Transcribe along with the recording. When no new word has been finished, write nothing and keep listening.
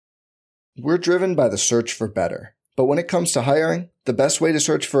We're driven by the search for better. But when it comes to hiring, the best way to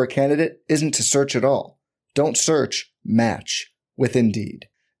search for a candidate isn't to search at all. Don't search, match with Indeed.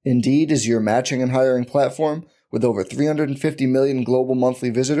 Indeed is your matching and hiring platform with over 350 million global monthly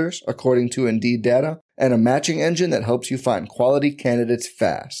visitors, according to Indeed data, and a matching engine that helps you find quality candidates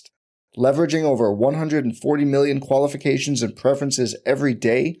fast. Leveraging over 140 million qualifications and preferences every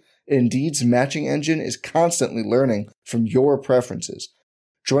day, Indeed's matching engine is constantly learning from your preferences.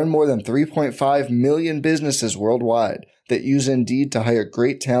 Join more than 3.5 million businesses worldwide that use Indeed to hire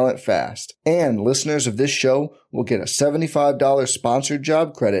great talent fast. And listeners of this show will get a $75 sponsored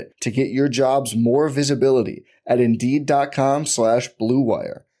job credit to get your jobs more visibility at Indeed.com/Blue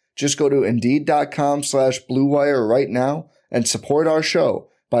Wire. Just go to Indeed.com/Blue Wire right now and support our show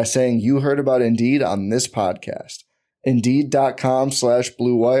by saying you heard about Indeed on this podcast.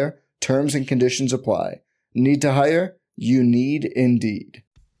 Indeed.com/Blue Wire. Terms and conditions apply. Need to hire? You need Indeed.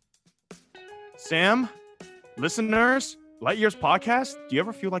 Sam, listeners, Light Years Podcast, do you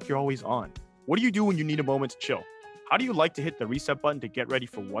ever feel like you're always on? What do you do when you need a moment to chill? How do you like to hit the reset button to get ready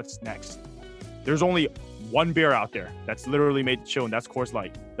for what's next? There's only one beer out there that's literally made to chill, and that's Coors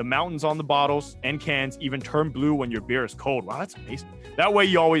Light. The mountains on the bottles and cans even turn blue when your beer is cold. Wow, that's amazing. That way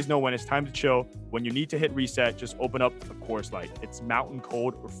you always know when it's time to chill. When you need to hit reset, just open up the Coors Light. It's mountain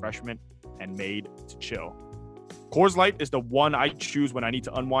cold refreshment and made to chill. Coors Light is the one I choose when I need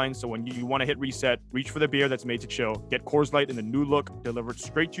to unwind. So when you want to hit reset, reach for the beer that's made to chill. Get Coors Light in the new look, delivered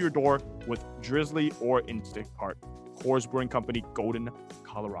straight to your door with Drizzly or Instacart. Coors Brewing Company, Golden,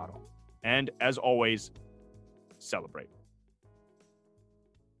 Colorado. And as always, celebrate.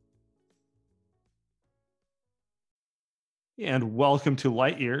 And welcome to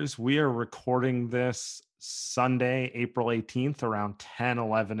Light Years. We are recording this Sunday, April 18th, around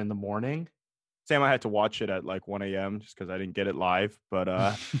 10:11 in the morning. Sam, I had to watch it at like 1 a.m. just because I didn't get it live. But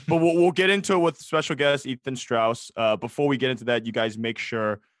we'll get into it with special guest Ethan Strauss. Before we get into that, you guys make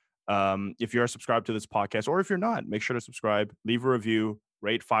sure if you're subscribed to this podcast, or if you're not, make sure to subscribe, leave a review,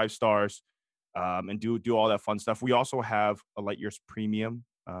 rate 5 stars, and do all that fun stuff. We also have a Light Years Premium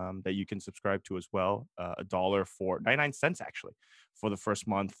that you can subscribe to as well. $1 for 99 cents actually for the first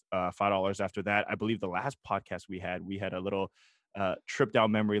month, $5 after that. I believe the last podcast we had a little trip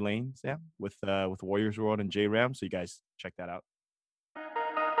down memory lane, Sam, with Warriors World and J-Ram. So you guys check that out.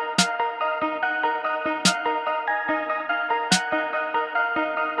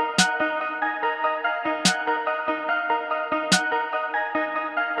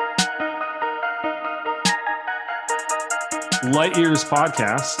 Light Years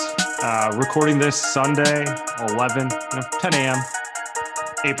Podcast, recording this Sunday, 10 a.m.,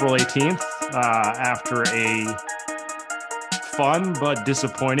 April 18th, after a fun but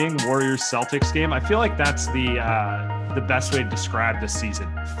disappointing Warriors-Celtics game. I feel like that's the best way to describe this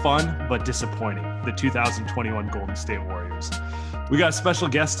season. Fun but disappointing. The 2021 Golden State Warriors. We got a special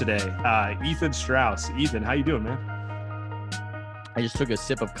guest today, Ethan Strauss. Ethan, how you doing, man? I just took a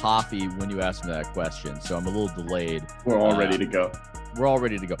sip of coffee when you asked me that question, so I'm a little delayed. We're all ready to go. We're all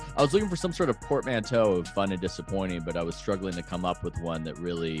ready to go. I was looking for some sort of portmanteau of fun and disappointing, but I was struggling to come up with one that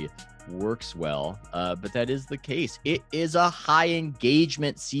really works well. But that is the case. It is a high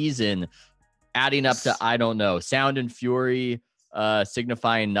engagement season, adding up to, I don't know, sound and fury,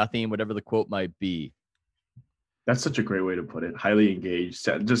 signifying nothing, whatever the quote might be. That's such a great way to put it. Highly engaged.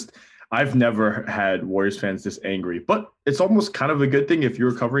 Just, I've never had Warriors fans this angry, but it's almost kind of a good thing if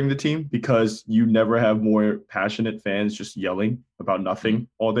you're covering the team, because you never have more passionate fans just yelling about nothing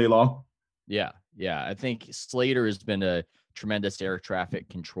all day long. Yeah. I think Slater has been a tremendous air traffic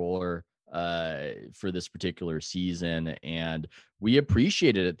controller for this particular season, and we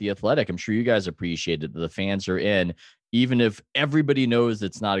appreciate it at The Athletic. I'm sure you guys appreciate it. The fans are in, even if everybody knows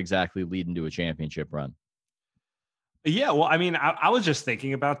it's not exactly leading to a championship run. Yeah, well, I mean, I was just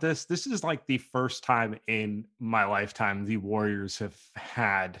thinking about this. This is like the first time in my lifetime the Warriors have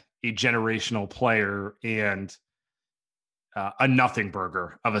had a generational player and a nothing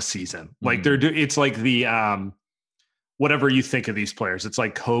burger of a season. Like it's like the whatever you think of these players. It's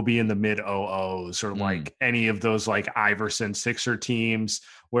like Kobe in the mid 00s, or like any of those like Iverson Sixer teams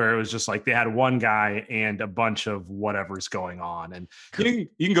where it was just like they had one guy and a bunch of whatever's going on. And you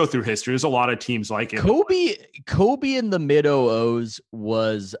can go through history. There's a lot of teams like it. Kobe in the mid 00s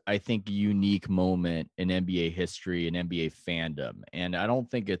was, I think, a unique moment in NBA history and NBA fandom. And I don't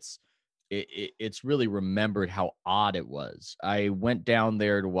think it's really remembered how odd it was. I went down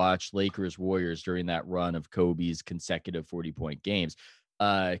there to watch Lakers Warriors during that run of Kobe's consecutive 40-point games.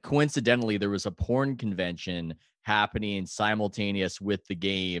 Coincidentally, there was a porn convention happening simultaneous with the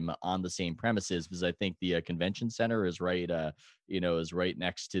game on the same premises, because I think the convention center is right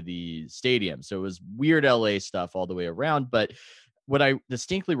next to the stadium. So it was weird LA stuff all the way around. But what I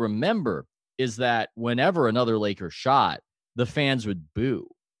distinctly remember is that whenever another Laker shot, the fans would boo,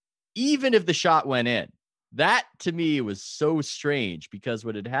 even if the shot went in. That to me was so strange, because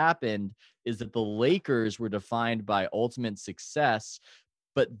what had happened is that the Lakers were defined by ultimate success.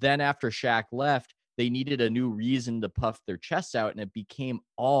 But then after Shaq left, they needed a new reason to puff their chests out, and it became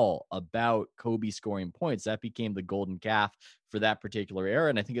all about Kobe scoring points. That became the golden calf for that particular era,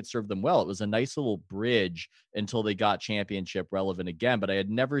 and I think it served them well. It was a nice little bridge until they got championship relevant again, but I had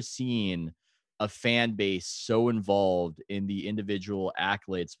never seen a fan base so involved in the individual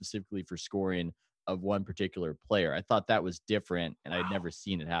accolades, specifically for scoring, of one particular player. I thought that was different, and I'd never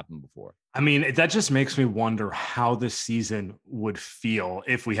seen it happen before. I mean, that just makes me wonder how this season would feel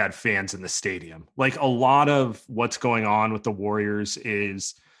if we had fans in the stadium. Like, a lot of what's going on with the Warriors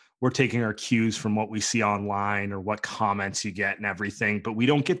is we're taking our cues from what we see online or what comments you get and everything, but we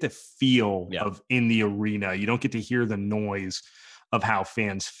don't get the feel of in the arena. You don't get to hear the noise of how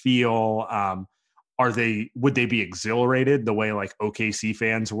fans feel. Would they be exhilarated the way like OKC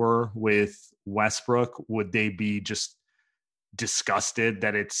fans were with Westbrook? Would they be just disgusted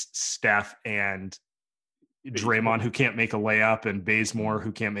that it's Steph and Draymond who can't make a layup and Bazemore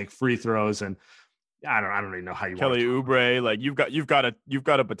who can't make free throws? And I don't even know how you Kelly Oubre, like you've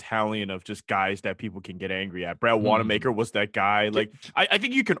got a battalion of just guys that people can get angry at. Brad Wanamaker was that guy. Like I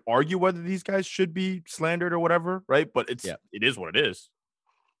think you can argue whether these guys should be slandered or whatever, right? But it is what it is.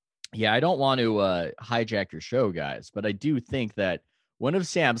 Yeah, I don't want to hijack your show, guys, but I do think that one of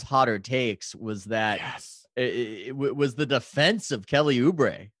Sam's hotter takes was that it was the defense of Kelly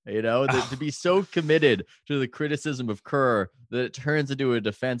Oubre, to be so committed to the criticism of Kerr that it turns into a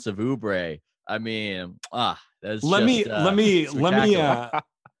defense of Oubre. I mean, that's let me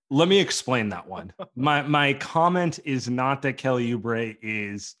explain that one. My comment is not that Kelly Oubre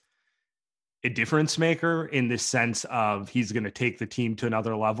is a difference maker in the sense of he's going to take the team to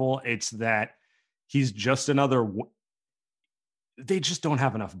another level. It's that he's just they just don't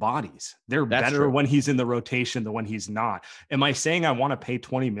have enough bodies. They're better when he's in the rotation than when he's not. Am I saying I want to pay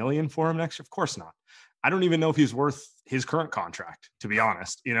 $20 million for him next year? Of course not. I don't even know if he's worth his current contract, to be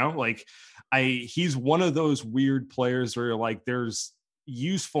honest. He's one of those weird players where you're like, there's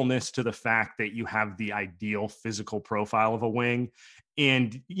usefulness to the fact that you have the ideal physical profile of a wing.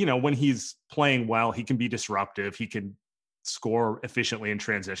 And, when he's playing well, he can be disruptive. He can score efficiently in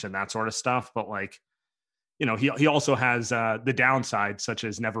transition, that sort of stuff. But he also has the downside, such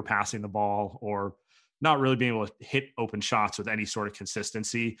as never passing the ball or not really being able to hit open shots with any sort of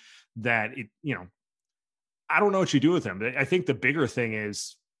consistency that I don't know what you do with him. I think the bigger thing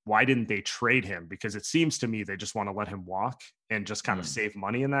is, why didn't they trade him? Because it seems to me they just want to let him walk and just kind of save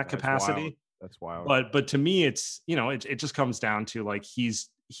money in that capacity. Wild. That's wild. But to me, it's, it just comes down to like, he's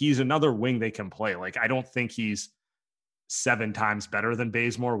another wing they can play. Like, I don't think he's 7 times better than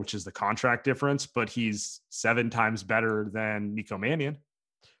Bazemore, which is the contract difference, but he's 7 times better than Nico Mannion.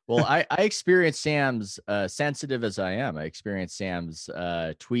 Well, I experienced Sam's, sensitive as I am, I experienced Sam's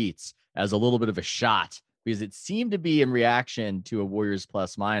tweets as a little bit of a shot, because it seemed to be in reaction to a Warriors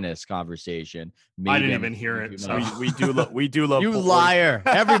plus minus conversation. I didn't even hear it. So. We do love you liar.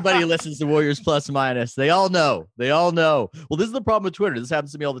 Everybody listens to Warriors plus minus. They all know. Well, this is the problem with Twitter. This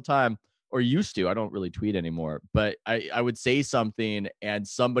happens to me all the time, or used to. I don't really tweet anymore, but I would say something and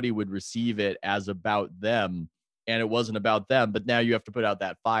somebody would receive it as about them, and it wasn't about them. But now you have to put out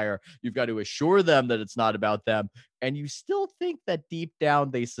that fire. You've got to assure them that it's not about them. And you still think that deep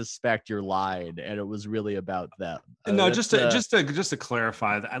down they suspect you're lying and it was really about them. No, just to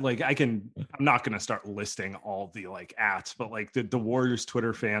clarify that, I'm not going to start listing all the ats, but the Warriors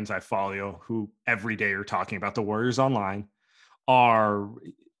Twitter fans I follow who every day are talking about the Warriors online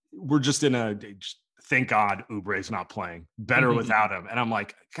we're just in thank God Oubre's not playing, better without him. And I'm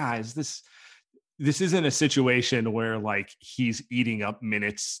like, guys, this isn't a situation where he's eating up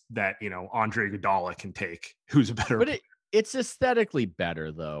minutes that, Andre Iguodala can take, who's a better. But it's aesthetically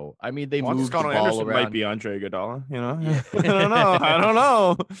better though. I mean, they moved the ball Anderson around. Might be Andre Iguodala, I don't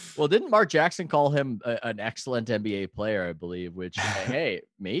know. Well, didn't Mark Jackson call him an excellent NBA player, I believe, which, hey,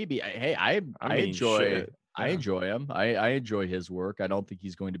 maybe, I enjoy him. I enjoy his work. I don't think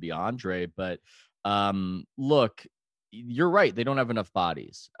he's going to be Andre, but look, you're right. They don't have enough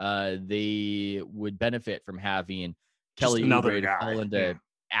bodies. They would benefit from having Kelly Oubre to fall into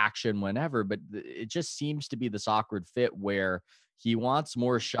action whenever, but it just seems to be this awkward fit where he wants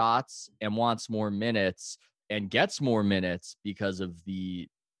more shots and wants more minutes, and gets more minutes because of the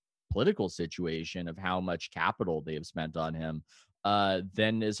political situation of how much capital they have spent on him,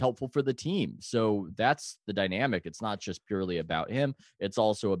 then is helpful for the team. So that's the dynamic. It's not just purely about him. It's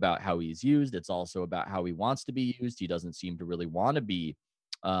also about how he's used. It's also about how he wants to be used. He doesn't seem to really want to be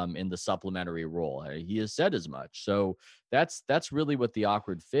in the supplementary role. He has said as much. So that's really what the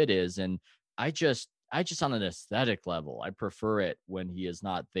awkward fit is. And I just on an aesthetic level, I prefer it when he is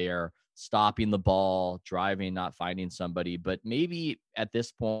not there, stopping the ball, driving, not finding somebody. But maybe at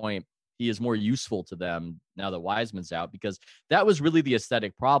this point, he is more useful to them now that Wiseman's out, because that was really the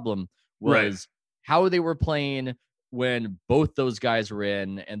aesthetic problem, was how they were playing when both those guys were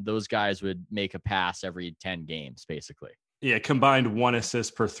in, and those guys would make a pass every 10 games, basically. Yeah, combined 1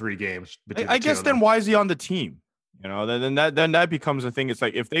 assist per 3 games. I guess then why is he on the team? You know, then that becomes a thing. It's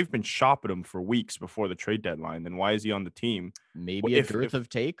like if they've been shopping him for weeks before the trade deadline, then why is he on the team? Maybe a dearth of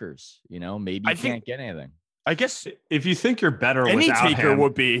takers. You know, maybe you can't get anything. I guess if you think you're better, any without taker him,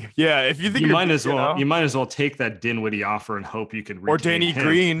 would be. Yeah, if you think you might as well take that Dinwiddie offer and hope you can retain or Danny him.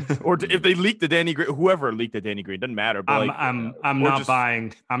 Green, or if they leak the Danny Green, whoever leaked the Danny Green, doesn't matter. But I'm not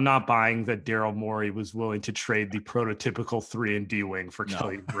buying that Daryl Morey was willing to trade the prototypical 3-and-D wing for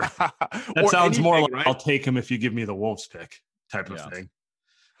Kelly Oubre. That sounds more like, right? I'll take him if you give me the Wolves pick type of thing.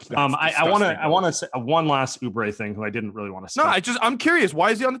 I want to say one last Oubre thing, who I didn't really want to say. No, I'm curious.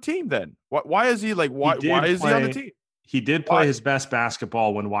 Why is he on the team then? Why is he like? Why is he on the team? He did play his best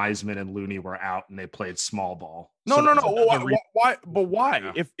basketball when Wiseman and Looney were out, and they played small ball. No. Why? But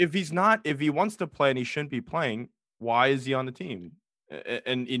why? Yeah. If he's not, if he wants to play and he shouldn't be playing, why is he on the team?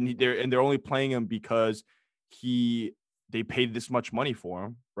 And they're only playing him because they paid this much money for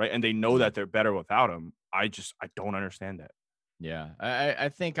him, right? And they know that they're better without him. I don't understand that. Yeah, I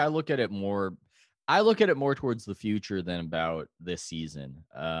think I look at it more towards the future than about this season.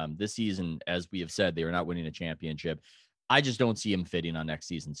 This season, as we have said, they are not winning a championship. I just don't see him fitting on next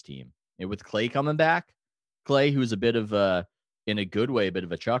season's team. And with Clay coming back, Clay, who's a bit of in a good way, a bit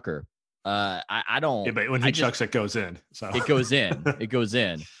of a chucker. I don't. Yeah, but when he chucks, it goes in. So it goes in. It goes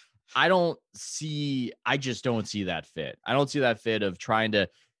in. I just don't see that fit. I don't see that fit of trying to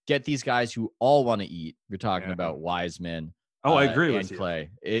get these guys who all want to eat. You're talking about Wiseman. Oh, I agree with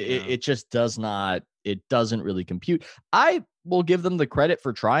Clay. It just does not. It doesn't really compute. I will give them the credit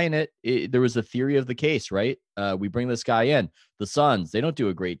for trying it. There was a theory of the case, right? We bring this guy in. The Suns, they don't do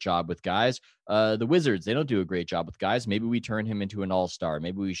a great job with guys. The Wizards, they don't do a great job with guys. Maybe we turn him into an all-star.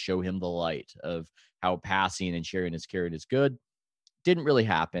 Maybe we show him the light of how passing and sharing his carrot is good. Didn't really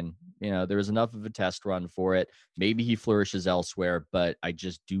happen. You know, there was enough of a test run for it. Maybe he flourishes elsewhere, but I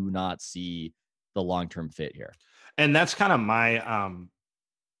just do not see the long-term fit here. And that's kind of my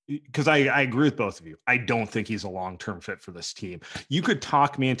because I agree with both of you. I don't think he's a long-term fit for this team. You could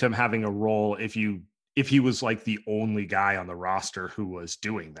talk me into him having a role if he was like the only guy on the roster who was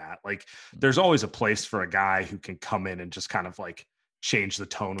doing that. Like there's always a place for a guy who can come in and just kind of like change the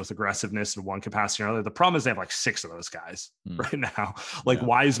tone with aggressiveness in one capacity or another. The problem is they have like 6 of those guys right now. Like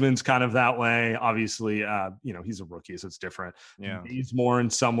Wiseman's kind of that way. Obviously, he's a rookie, so it's different. Yeah. He's more in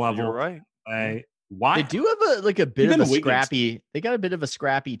some level. You're right. Why they do have a bit of a scrappy. They got a bit of a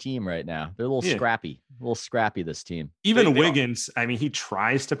scrappy team right now. They're a little scrappy. This team. Even Wiggins. I mean, he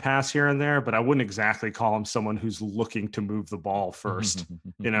tries to pass here and there, but I wouldn't exactly call him someone who's looking to move the ball first.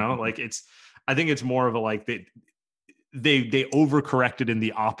 I think it's more of a like they overcorrected in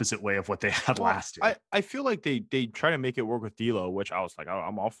the opposite way of what they had last year. I feel like they try to make it work with D'Lo, which I was like,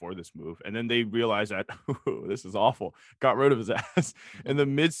 I'm all for this move. And then they realized that this is awful. Got rid of his ass in the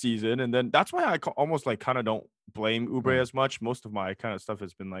midseason. And then that's why I almost like kind of don't blame Oubre as much. Most of my kind of stuff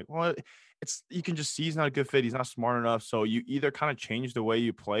has been like, well, you can just see he's not a good fit. He's not smart enough. So you either kind of change the way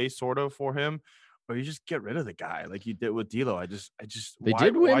you play sort of for him, or you just get rid of the guy like you did with D'Lo. They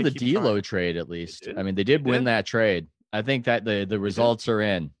did win the D'Lo trade at least. I mean, they did win that trade. I think that the results are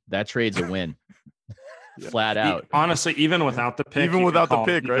in. That trade's a win. Flat out. Honestly, even without the pick, right?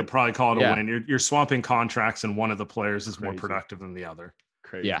 You could probably call it a win. You're swapping contracts, and one of the players is more productive than the other.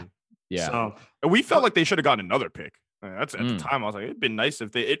 Crazy. Yeah. So we felt like they should have gotten another pick. That's at the time. I was like, it'd been nice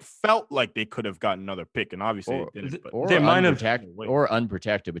if it felt like they could have gotten another pick, and obviously it didn't. But they might have or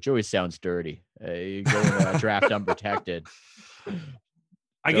unprotected, which always sounds dirty. You go into a draft unprotected.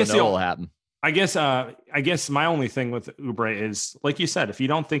 I guess what will happen. I guess my only thing with Oubre is, like you said, if you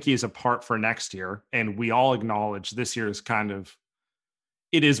don't think he's a part for next year, and we all acknowledge this year is kind of,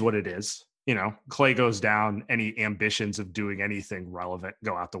 it is what it is. You know, Clay goes down, any ambitions of doing anything relevant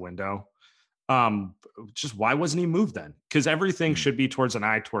go out the window. Just why wasn't he moved then? Because everything should be towards an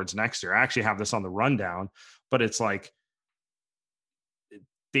eye towards next year. I actually have this on the rundown, but it's like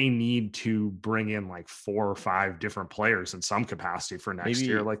they need to bring in like 4 or 5 different players in some capacity for next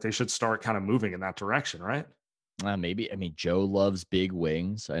year. Like they should start kind of moving in that direction, right? Maybe. I mean, Joe loves big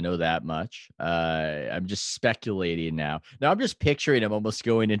wings. I know that much. I'm just speculating now. Now I'm just picturing him almost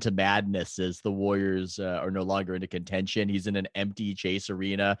going into madness as the Warriors are no longer into contention. He's in an empty Chase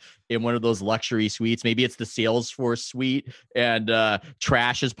Arena in one of those luxury suites. Maybe it's the Salesforce suite, and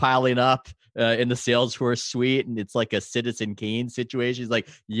trash is piling up in the Salesforce suite, and it's like a Citizen Kane situation. He's like,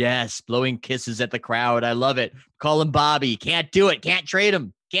 yes, blowing kisses at the crowd. I love it. Call him Bobby. Can't do it. Can't trade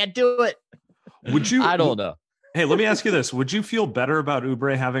him. Can't do it. Would you? I don't know. Hey, let me ask you this. Would you feel better about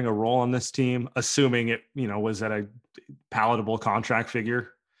Oubre having a role on this team, assuming it, was at a palatable contract figure,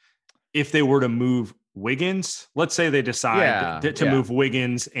 if they were to move Wiggins? Let's say they decide to move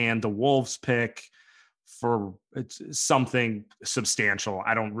Wiggins and the Wolves pick for something substantial.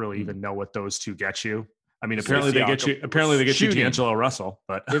 I don't really even know what those two get you. I mean, apparently they get you D'Angelo Russell,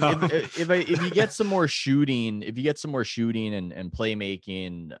 but if you get some more shooting, and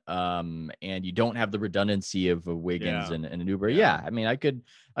playmaking, and you don't have the redundancy of a Wiggins and an Oubre, I mean, I could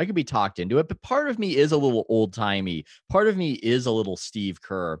be talked into it. But part of me is a little old timey. Part of me is a little Steve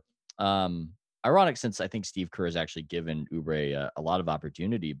Kerr. Ironic, since I think Steve Kerr has actually given Oubre a lot of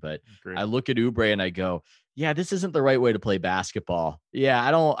opportunity, but I look at Oubre and I go, yeah, this isn't the right way to play basketball. Yeah, I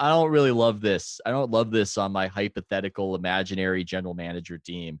don't really love this. I don't love this on my hypothetical imaginary general manager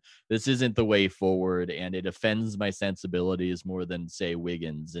team. This isn't the way forward, and it offends my sensibilities more than, say,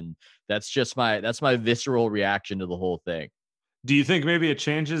 Wiggins. And that's my visceral reaction to the whole thing. Do you think maybe it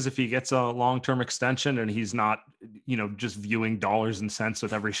changes if he gets a long-term extension and he's not, just viewing dollars and cents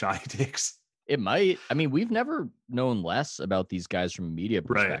with every shot he takes? It might. I mean, we've never known less about these guys from a media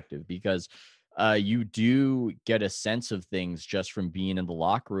perspective, because you do get a sense of things just from being in the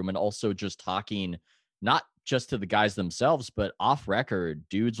locker room, and also just talking, not just to the guys themselves, but off record,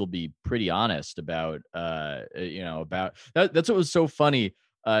 dudes will be pretty honest about, about that. That's what was so funny,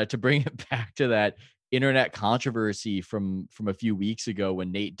 to bring it back to that internet controversy from a few weeks ago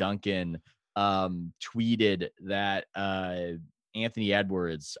when Nate Duncan tweeted that Anthony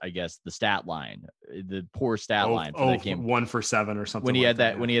Edwards, I guess the poor stat line for that game, 1 for 7 or something. When he had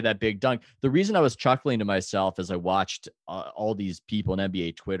that big dunk. The reason I was chuckling to myself as I watched all these people on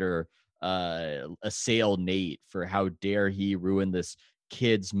NBA Twitter assail Nate for how dare he ruin this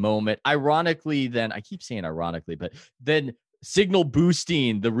kid's moment. Ironically, then I keep saying ironically, but then signal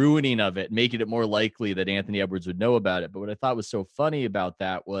boosting the ruining of it, making it more likely that Anthony Edwards would know about it. But what I thought was so funny about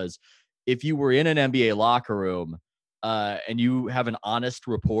that was, if you were in an NBA locker room, and you have an honest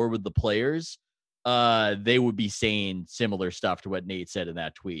rapport with the players, they would be saying similar stuff to what Nate said in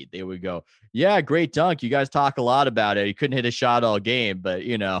that tweet. They would go, yeah, great dunk. You guys talk a lot about it. He couldn't hit a shot all game, but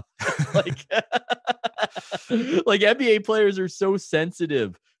like, like NBA players are so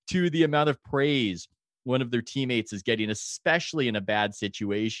sensitive to the amount of praise one of their teammates is getting, especially in a bad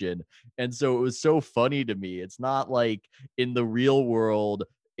situation. And so it was so funny to me. It's not like in the real world,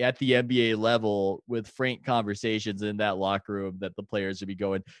 at the NBA level, with frank conversations in that locker room, that the players would be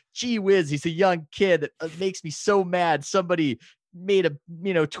going, gee whiz, he's a young kid. It makes me so mad. Somebody made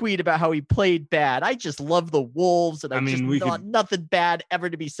a tweet about how he played bad. I just love the Wolves, and I mean, just want nothing bad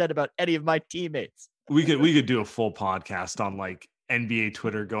ever to be said about any of my teammates. We could do a full podcast on like NBA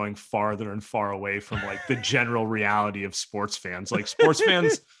Twitter going farther and far away from like the general reality of sports fans. Like sports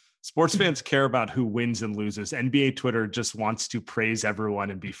fans care about who wins and loses. NBA Twitter just wants to praise everyone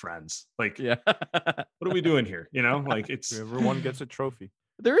and be friends. Like, what are we doing here? Like it's everyone gets a trophy.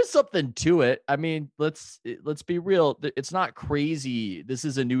 There is something to it. I mean, let's be real. It's not crazy. This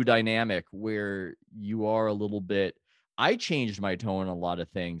is a new dynamic where you are a little bit. I changed my tone on a lot of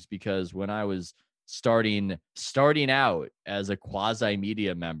things, because when I was starting out as a quasi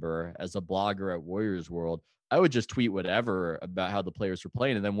media member, as a blogger at Warriors World, I would just tweet whatever about how the players were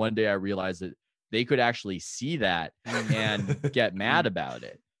playing. And then one day I realized that they could actually see that and get mad about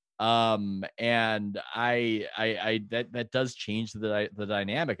it. And that does change the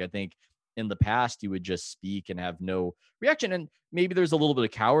dynamic. I think in the past you would just speak and have no reaction. And maybe there's a little bit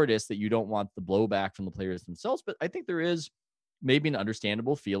of cowardice that you don't want the blowback from the players themselves. But I think there is maybe an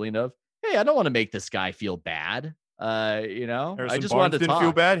understandable feeling of, hey, I don't want to make this guy feel bad. I just wanted to didn't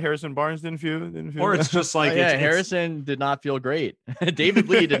feel bad. Harrison Barnes didn't feel or it's just like Harrison did not feel great. David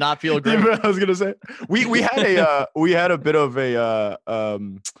Lee did not feel great. I was gonna say we had a bit of a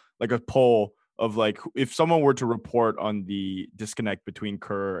like a poll of like, if someone were to report on the disconnect between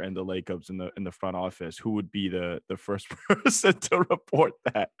Kerr and the Lakers in the front office, who would be the first person to report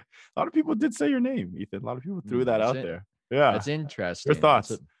that? A lot of people did say your name, Ethan. A lot of people threw that out there. Yeah, that's interesting. Your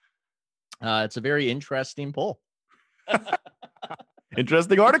thoughts? It's a very interesting poll.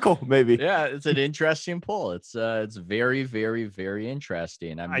 Interesting article, maybe. Yeah, it's an interesting poll. It's very, very, very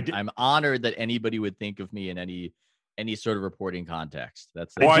interesting. I'm honored that anybody would think of me in any sort of reporting context.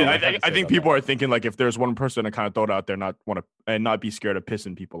 That's Well, all I have to I say think about people that. are thinking like if there's one person to kind of throw it out there, not be scared of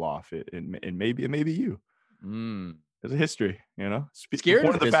pissing people off. It may be you. Mm. There's a history, Scared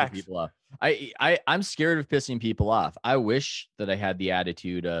of report the pissing facts. people off. I'm scared of pissing people off. I wish that I had the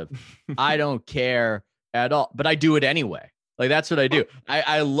attitude of I don't care at all, but I do it anyway. Like that's what I do.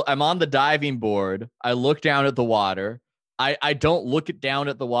 I'm on the diving board. I look down at the water. I don't look down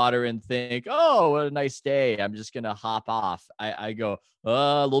at the water and think, oh, what a nice day. I'm just gonna hop off. I go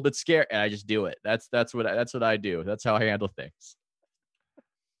a little bit scared, and I just do it. That's what I do. That's how I handle things.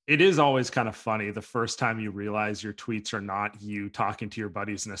 It is always kind of funny the first time you realize your tweets are not you talking to your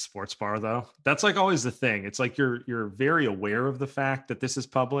buddies in a sports bar, though. That's like always the thing. It's like you're very aware of the fact that this is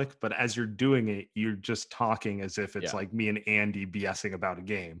public, but as you're doing it, you're just talking as if it's like me and Andy BSing about a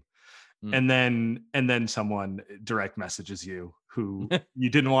game. And then someone direct messages you who you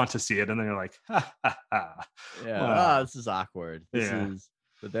didn't want to see it, and then you're like, ha, ha, ha. Yeah, Wow. this is awkward.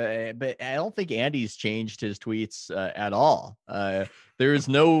 But I don't think Andy's changed his tweets at all. There's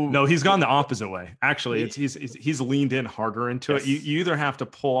No, he's gone the opposite way. Actually, he's leaned in harder into it. You either have to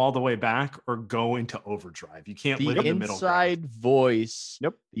pull all the way back or go into overdrive. You can't live in the middle. Inside voice.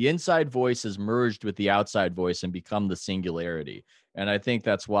 Yep. The inside voice has merged with the outside voice and become the singularity. And I think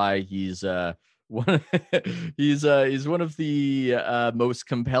that's why he's one of the most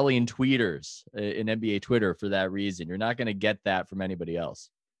compelling tweeters in NBA Twitter for that reason. You're not going to get that from anybody else.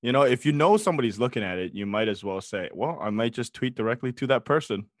 If somebody's looking at it, you might as well say, well, I might just tweet directly to that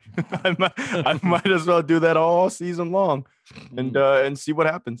person. I might as well do that all season long and see what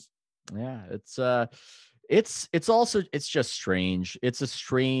happens. Yeah, it's just strange. It's a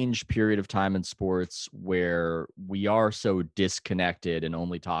strange period of time in sports where we are so disconnected and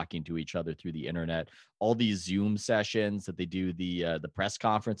only talking to each other through the internet. All these Zoom sessions that they do the press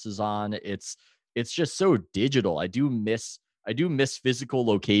conferences on, it's just so digital. I do miss physical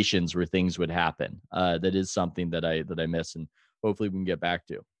locations where things would happen. That is something that I miss, and hopefully we can get back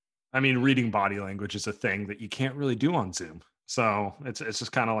to. I mean, reading body language is a thing that you can't really do on Zoom. So it's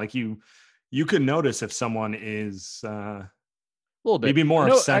just kind of like you can notice if someone is a little bit maybe more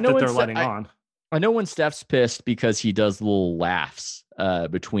upset that they're letting on. I know when Steph's pissed because he does little laughs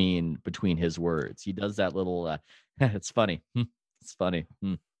between his words. He does that little. It's funny. It's funny.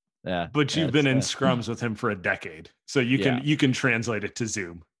 Yeah. But you've been in scrums with him for a decade, so you can translate it to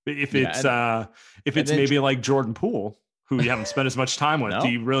Zoom. If it's maybe like Jordan Poole, who you haven't spent as much time with, do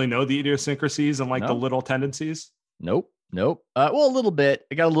you really know the idiosyncrasies and the little tendencies? Nope. Well, a little bit.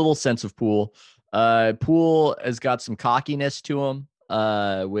 I got a little sense of Poole. Poole has got some cockiness to him,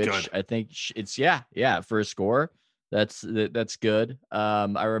 which good. I think it's for a score. That's good.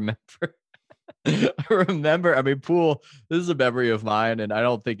 I remember. I mean, Poole. This is a memory of mine, and I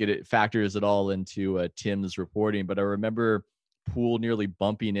don't think it factors at all into Tim's reporting. But I remember Poole nearly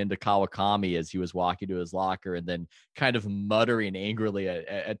bumping into Kawakami as he was walking to his locker, and then kind of muttering angrily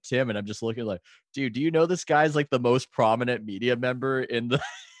at Tim. And I'm just looking like, dude, do you know this guy's like the most prominent media member in the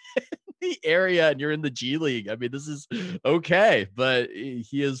area, and you're in the G League? I mean, this is okay, but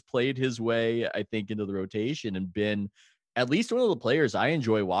he has played his way, I think, into the rotation and been at least one of the players I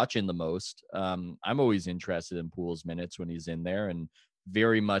enjoy watching the most. I'm always interested in Poole's minutes when he's in there, and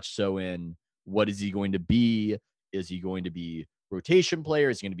very much so in what is he going to be? Is he going to be rotation player?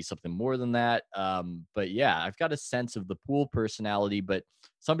 Is he going to be something more than that? But yeah, I've got a sense of the Poole personality, but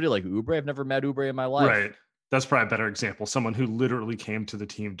somebody like Oubre, I've never met Oubre in my life. Right. That's probably a better example. Someone who literally came to the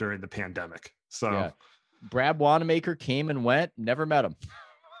team during the pandemic. So yeah. Brad Wanamaker came and went, never met him.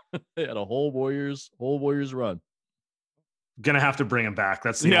 They had a whole Warriors run. Gonna have to bring him back.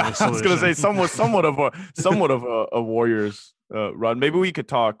 That's the only solution. I was gonna say somewhat of a Warriors run. Maybe we could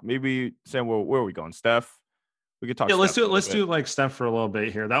talk. Maybe Sam, where are we going? Steph? We could talk. Yeah, let's do like Steph for a little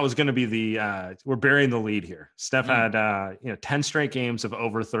bit here. That was going to be we're burying the lead here. Steph had 10 straight games of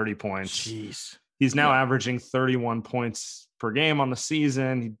over 30 points. Jeez. He's now averaging 31 points per game on the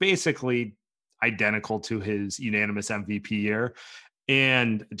season. He basically identical to his unanimous MVP year.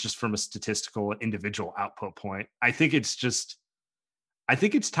 And just from a statistical individual output point, I think it's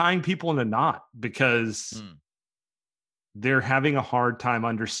tying people in a knot because they're having a hard time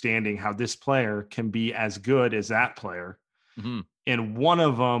understanding how this player can be as good as that player. Mm-hmm. And one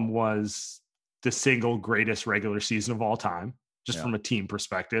of them was the single greatest regular season of all time, just from a team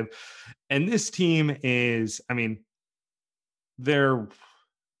perspective. And this team is, I mean, they're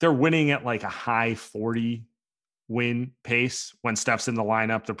winning at like a high 40 win pace. When Steph's in the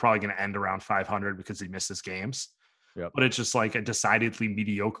lineup, they're probably going to end around 500 because he misses games. Yep. but it's just like a decidedly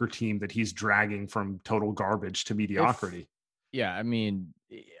mediocre team that he's dragging from total garbage to mediocrity. Yeah, I mean,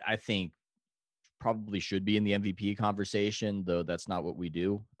 I think probably should be in the MVP conversation, though that's not what we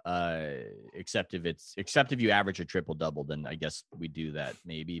do. Except if you average a triple double, then I guess we do that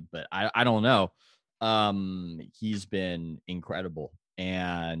maybe. But I don't know. He's been incredible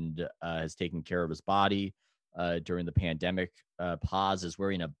and has taken care of his body during the pandemic. Paz is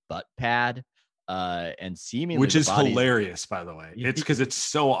wearing a butt pad. And seemingly, which is hilarious, by the way. It's because it's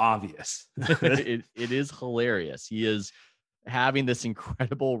so obvious. it is hilarious. He is having this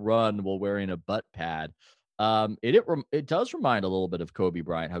incredible run while wearing a butt pad. It does remind a little bit of Kobe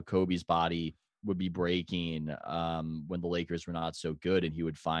Bryant, how Kobe's body would be breaking when the Lakers were not so good, and he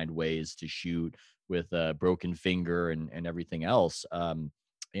would find ways to shoot with a broken finger and everything else.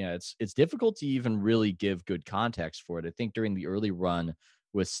 It's difficult to even really give good context for it. I think during the early run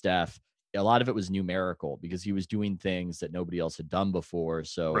with Steph, a lot of it was numerical because he was doing things that nobody else had done before.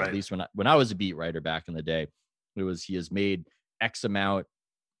 So Right. At least when I was a beat writer back in the day, it was he has made X amount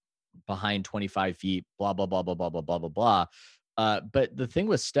behind 25 feet, blah, blah, blah, blah, blah, blah, blah, blah, blah. But the thing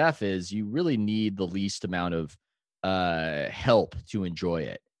with Steph is you really need the least amount of help to enjoy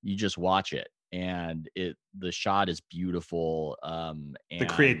it. You just watch it. And the shot is beautiful. And the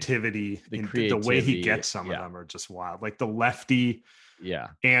creativity, the way he gets some of them are just wild. Like the lefty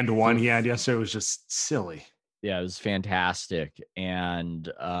and one he had yesterday was just silly. Yeah, it was fantastic.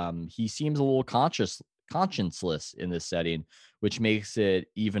 And he seems a little conscienceless in this setting, which makes it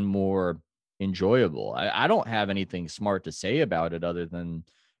even more enjoyable. I don't have anything smart to say about it other than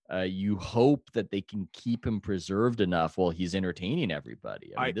you hope that they can keep him preserved enough while he's entertaining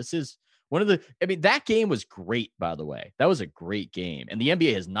everybody. I mean, this is one of that game was great, by the way. That was a great game. And the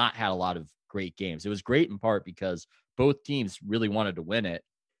NBA has not had a lot of great games. It was great in part because both teams really wanted to win it.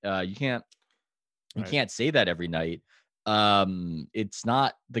 You can't say that every night. It's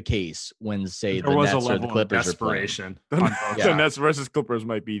not the case when, say, the Nets or the Clippers are playing. The Nets versus Clippers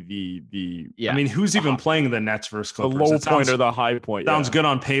might be the I mean, who's even playing the Nets versus Clippers? The low point or the high point. Sounds good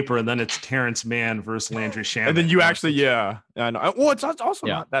on paper, and then it's Terrence Mann versus Landry Shamet. And then you actually, I know. Well, it's also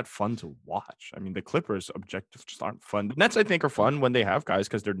not that fun to watch. I mean, the Clippers' objectives just aren't fun. The Nets, I think, are fun when they have guys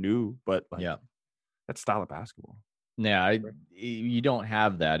because they're new, but that style of basketball. Yeah, you don't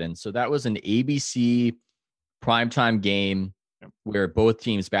have that. And so that was an ABC primetime game where both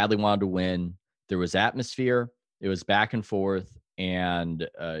teams badly wanted to win. There was atmosphere. It was back and forth and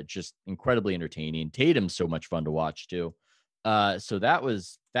just incredibly entertaining. Tatum's so much fun to watch too. So that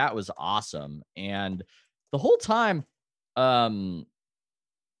was awesome. And the whole time, it's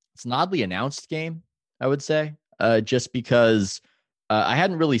an oddly announced game, I would say, just because I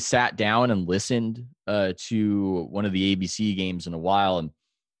hadn't really sat down and listened to one of the ABC games in a while. And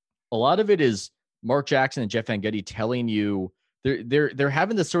a lot of it is Mark Jackson and Jeff Van Gundy telling you they're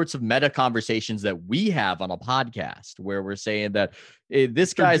having the sorts of meta conversations that we have on a podcast where we're saying that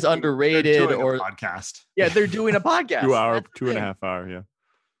this guy's underrated or podcast. Yeah, they're doing a podcast. 2.5 hour. Yeah.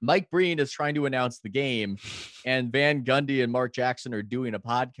 Mike Breen is trying to announce the game, and Van Gundy and Mark Jackson are doing a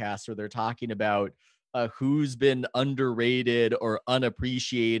podcast where they're talking about who's been underrated or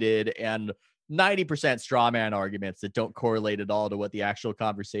unappreciated, and 90% straw man arguments that don't correlate at all to what the actual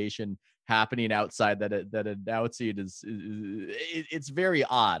conversation happening outside that announcing is. It's very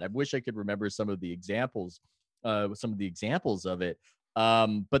odd. I wish I could remember some of the examples of it.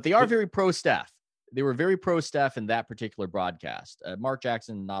 But they are very pro Steph. They were very pro Steph in that particular broadcast. Mark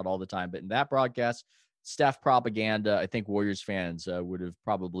Jackson, not all the time, but in that broadcast, Steph propaganda, I think Warriors fans would have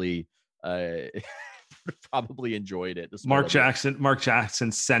probably enjoyed it. Mark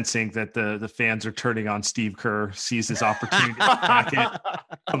Jackson sensing that the fans are turning on Steve Kerr, sees his opportunity to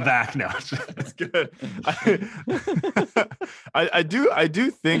come back now. That's good. I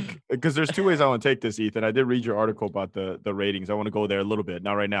do think, because there's two ways I want to take this, Ethan. I did read your article about the ratings. I want to go there a little bit,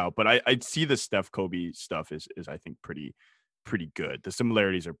 not right now, but I see the Steph Kobe stuff is I think pretty good. The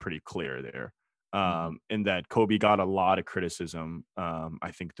similarities are pretty clear there. In that Kobe got a lot of criticism,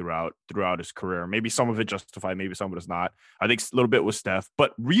 I think throughout his career. Maybe some of it justified, maybe some of it is not. I think a little bit with Steph,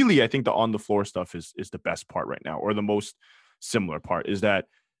 but really I think the on the floor stuff is the best part right now, or the most similar part, is that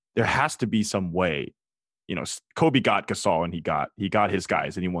there has to be some way. You know, Kobe got Gasol and he got his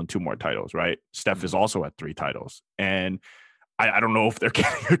guys and he won 2 more titles, right? Steph is also at 3 titles, and I don't know if they're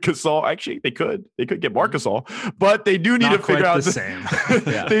getting a Gasol. Actually, they could get Marc Gasol, but they do need to figure out the same.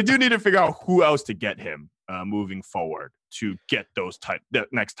 They do need to figure out who else to get him moving forward to get those the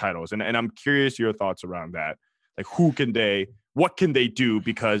next titles. And I'm curious your thoughts around that. Like, who can they what can they do?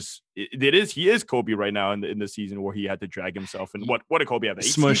 Because he is Kobe right now in the season where he had to drag himself. And what did Kobe have?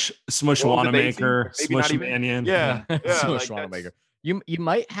 18? Smush Wanamaker, Maybe not Smush even. Mannion. Yeah, Smush Wanamaker. You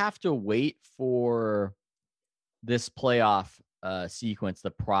might have to wait for this playoff sequence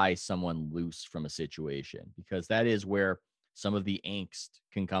to pry someone loose from a situation, because that is where some of the angst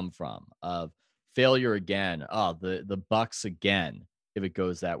can come from of failure again. Oh, the Bucks again, if it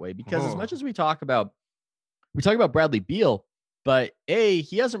goes that way. Because as much as we talk about Bradley Beal, but A,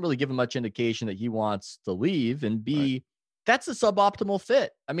 he hasn't really given much indication that he wants to leave, and B, right, that's a suboptimal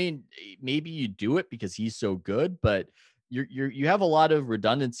fit. I mean, maybe you do it because he's so good, but you have a lot of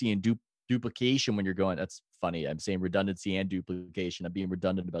redundancy and duplication when you're going. That's funny. I'm saying redundancy and duplication. I'm being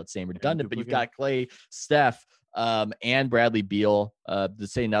redundant about saying redundant, but you've got Clay, Steph, and Bradley Beal, to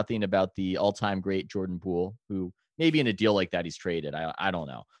say nothing about the all-time great Jordan Poole, who maybe in a deal like that he's traded. I don't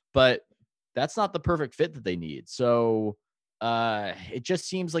know, but that's not the perfect fit that they need. So it just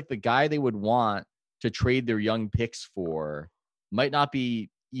seems like the guy they would want to trade their young picks for might not be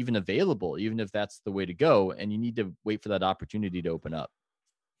even available, even if that's the way to go. And you need to wait for that opportunity to open up.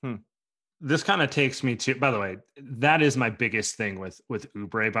 This kind of takes me to, by the way, that is my biggest thing with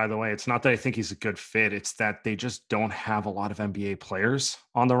Oubre, by the way. It's not that I think he's a good fit. It's that they just don't have a lot of NBA players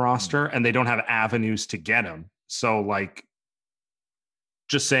on the roster, and they don't have avenues to get him. So like,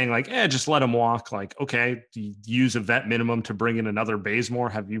 just saying like, just let him walk. Like, okay, use a vet minimum to bring in another Bazemore.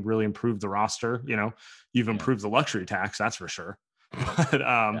 Have you really improved the roster? You know, you've improved the luxury tax, that's for sure. But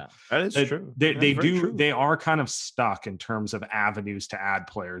that is true. They are kind of stuck in terms of avenues to add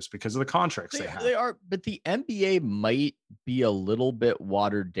players because of the contracts they have. They are, but the NBA might be a little bit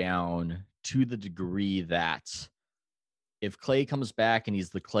watered down to the degree that if Clay comes back and he's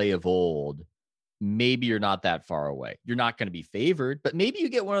the Clay of old, maybe you're not that far away. You're not going to be favored, but maybe you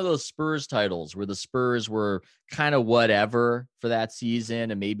get one of those Spurs titles where the Spurs were kind of whatever for that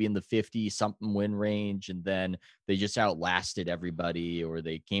season and maybe in the 50-something win range, and then they just outlasted everybody, or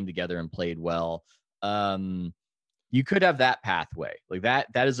they came together and played well. You could have that pathway. Like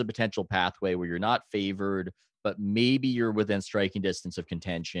that is a potential pathway where you're not favored, but maybe you're within striking distance of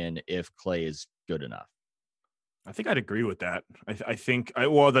contention if Clay is good enough. I think I'd agree with that. I think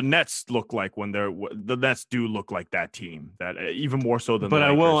the Nets look like the Nets do look like that team that even more so than. But the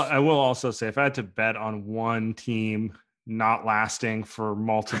I will also say, if I had to bet on one team not lasting for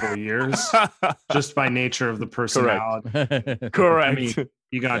multiple years, just by nature of the personality, correct. I mean,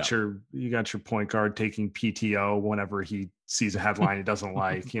 you got your point guard taking PTO whenever he sees a headline he doesn't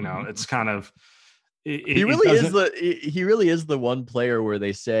like. You know, it's kind of he really is the one player where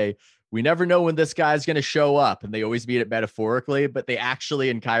they say, we never know when this guy's going to show up, and they always mean it metaphorically, but they actually,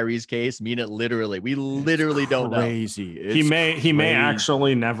 in Kyrie's case, mean it literally. We literally don't know. He may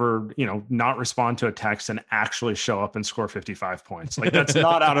actually never, not respond to a text and actually show up and score 55 points. Like, that's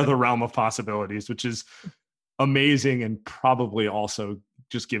not out of the realm of possibilities, which is amazing, and probably also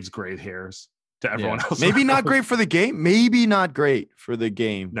just gives gray hairs to everyone else. Maybe not great for the game. Maybe not great for the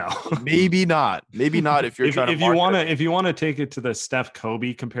game. No, maybe not. Maybe not if you're trying to. If you want to take it to the Steph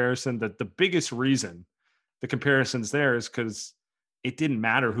Kobe comparison, that the biggest reason the comparison's there is because it didn't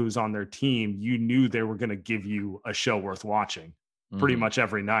matter who's on their team. You knew they were going to give you a show worth watching pretty much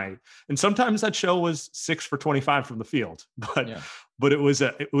every night. And sometimes that show was 6 for 25 from the field, but it was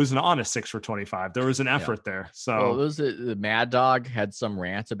an honest 6 for 25. There was an effort there. So the Mad Dog had some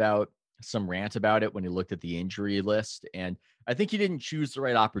rant about it when he looked at the injury list. And I think he didn't choose the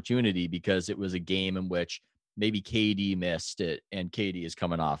right opportunity because it was a game in which maybe KD missed it, and KD is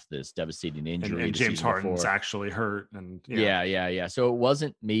coming off this devastating injury. And James Harden's actually hurt. And yeah. So it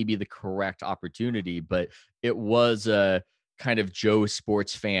wasn't maybe the correct opportunity, but it was a kind of Joe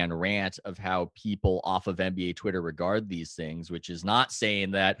sports fan rant of how people off of NBA Twitter regard these things, which is not saying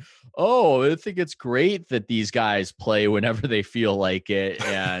that, I think it's great that these guys play whenever they feel like it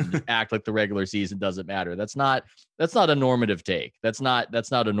and act like the regular season doesn't matter. That's not a normative take. That's not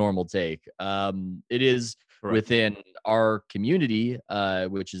a normal take. It is within our community,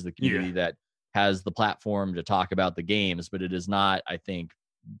 which is the community that has the platform to talk about the games, but it is not, I think,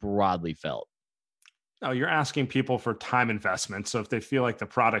 broadly felt. No, you're asking people for time investment. So if they feel like the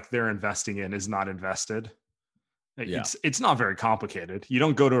product they're investing in is not invested, it's not very complicated. You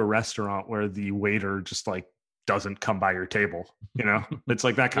don't go to a restaurant where the waiter just like doesn't come by your table. It's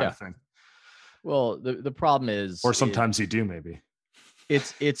like that kind of thing. Well, the problem is, or sometimes you do, maybe.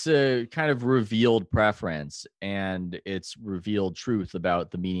 It's a kind of revealed preference, and it's revealed truth about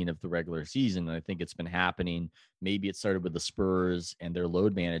the meaning of the regular season. And I think it's been happening. Maybe it started with the Spurs and their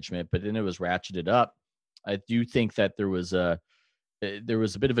load management, but then it was ratcheted up. I do think that there was a there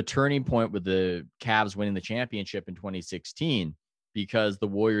was a bit of a turning point with the Cavs winning the championship in 2016 because the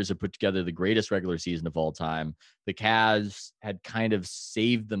Warriors had put together the greatest regular season of all time. The Cavs had kind of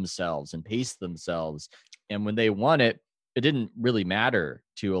saved themselves and paced themselves. And when they won it, it didn't really matter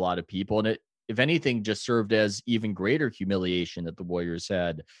to a lot of people. And it, if anything, just served as even greater humiliation that the Warriors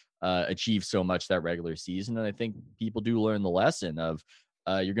had achieved so much that regular season. And I think people do learn the lesson of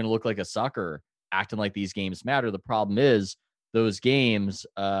you're going to look like a sucker acting like these games matter. The problem is those games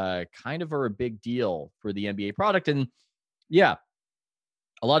kind of are a big deal for the NBA product. And yeah,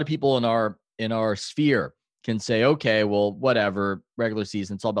 a lot of people in our sphere can say, okay, well, whatever, regular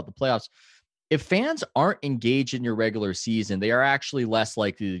season, it's all about the playoffs. If fans aren't engaged in your regular season, they are actually less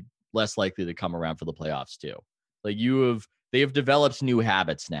likely to come around for the playoffs too. Like they have developed new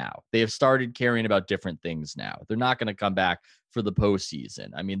habits now. They have started caring about different things now. They're not going to come back for the postseason.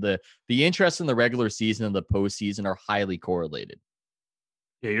 I mean, the interest in the regular season and the postseason are highly correlated.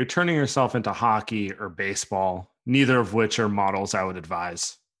 Yeah, you're turning yourself into hockey or baseball, neither of which are models I would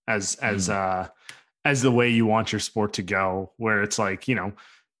advise as the way you want your sport to go, where it's like, you know,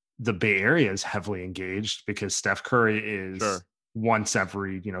 the Bay Area is heavily engaged because Steph Curry is once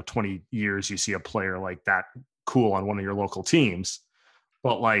every, 20 years, you see a player like that cool on one of your local teams.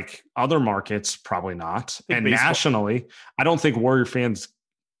 But like other markets, probably not. And baseball, nationally, I don't think Warrior fans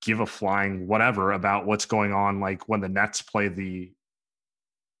give a flying whatever about what's going on. Like when the Nets play the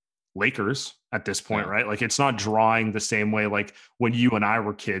Lakers at this point, right? Like it's not drawing the same way. Like when you and I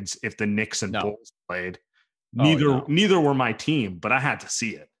were kids, if the Knicks and Bulls played, neither were my team, but I had to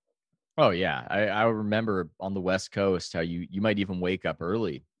see it. Oh yeah. I remember on the West Coast, how you might even wake up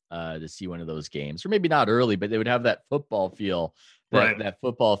early to see one of those games, or maybe not early, but they would have that football feel. That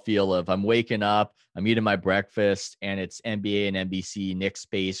football feel of I'm waking up, I'm eating my breakfast, and it's NBA and NBC, Knicks,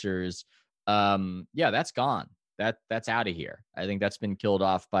 Pacers. That's gone. That's out of here. I think that's been killed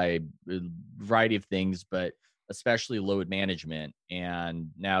off by a variety of things, but especially load management. And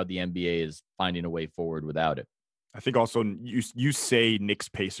now the NBA is finding a way forward without it. I think also you say Knicks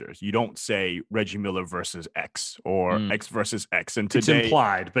Pacers. You don't say Reggie Miller versus X or X versus X. And today, it's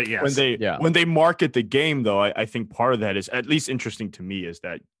implied, but yes. When they market the game, though, I think part of that is at least interesting to me is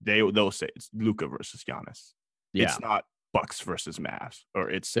that they'll say it's Luka versus Giannis. Yeah. It's not Bucks versus Mavs, or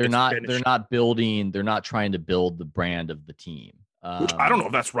they're not trying to build the brand of the team. Which I don't know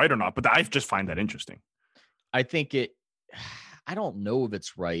if that's right or not, but I just find that interesting. I don't know if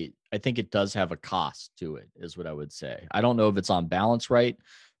it's right. I think it does have a cost to it, is what I would say. I don't know if it's on balance right,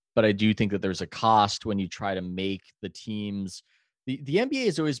 but I do think that there's a cost when you try to make the teams. The NBA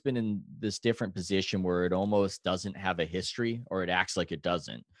has always been in this different position where it almost doesn't have a history, or it acts like it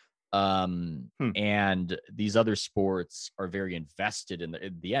doesn't. And these other sports are very invested in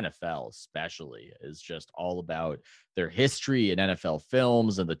the NFL, especially, is just all about their history and NFL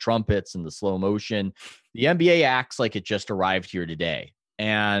films and the trumpets and the slow motion. The NBA acts like it just arrived here today.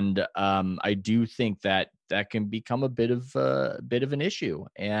 And I do think that can become a bit of an issue.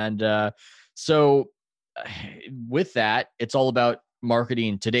 And so with that, it's all about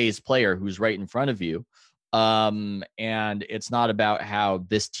marketing today's player who's right in front of you. And it's not about how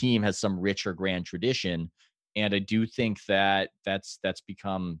this team has some rich or grand tradition. And I do think that that's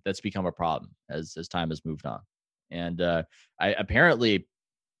become a problem as time has moved on. And I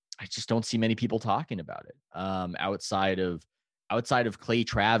just don't see many people talking about it outside of Clay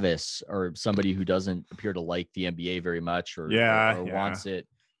Travis, or somebody who doesn't appear to like the NBA very much, or wants it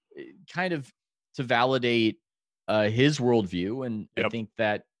kind of to validate his worldview. And I think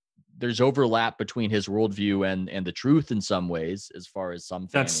that there's overlap between his worldview and the truth in some ways, as far as some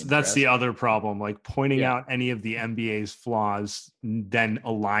fans. That's the other problem. Like pointing out any of the NBA's flaws then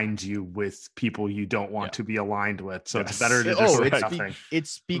aligns you with people you don't want to be aligned with. So it's better to just say nothing.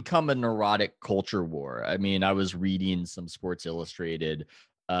 It's become a neurotic culture war. I mean, I was reading some Sports Illustrated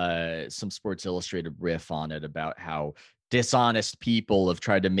riff on it about how dishonest people have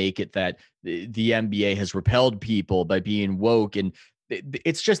tried to make it that the NBA has repelled people by being woke, and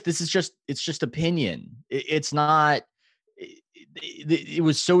it's just opinion. It's not. It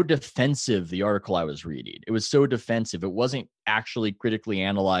was so defensive. The article I was reading, it was so defensive. It wasn't actually critically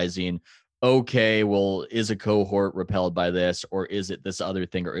analyzing. Okay, well, is a cohort repelled by this, or is it this other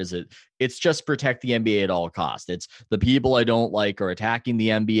thing, or is it? It's just protect the NBA at all costs. It's the people I don't like are attacking the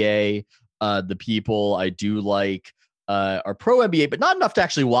NBA. The people I do like are pro NBA, but not enough to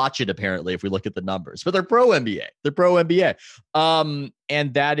actually watch it, apparently, if we look at the numbers. But they're pro NBA.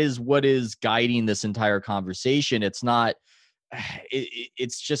 And that is what is guiding this entire conversation. It's not.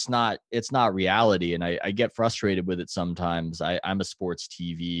 It's not reality, and I get frustrated with it sometimes. I'm a sports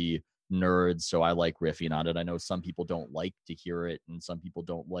TV nerds, so I like riffing on it. I know some people don't like to hear it, and some people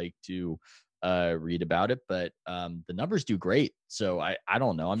don't like to read about it, but the numbers do great. So I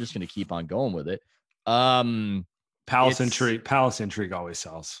don't know. I'm just going to keep on going with it. Palace Intrigue always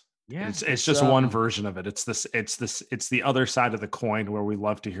sells. Yeah, it's just one version of it. It's the other side of the coin where we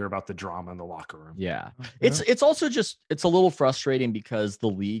love to hear about the drama in the locker room. Yeah. It's also just, it's a little frustrating because the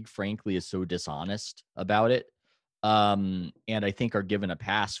league, frankly, is so dishonest about it. And I think are given a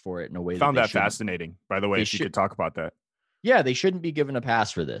pass for it in a way Found that that fascinating, by the way, if you could talk about that. Yeah, they shouldn't be given a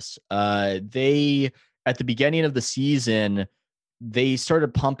pass for this. They, at the beginning of the season, they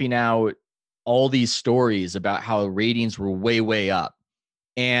started pumping out all these stories about how ratings were way up.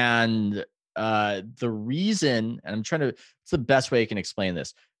 And the reason, and it's the best way I can explain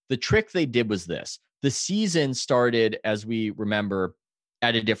this. The trick they did was this. The season started, as we remember,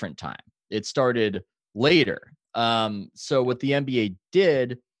 at a different time. It started later. So what the NBA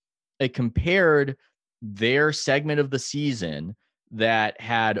did, it compared their segment of the season that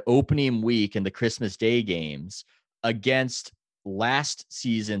had opening week and the Christmas Day games against last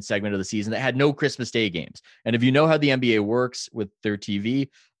season segment of the season that had no Christmas Day games. And if you know how the NBA works with their TV,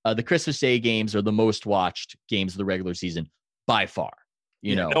 the Christmas Day games are the most watched games of the regular season by far.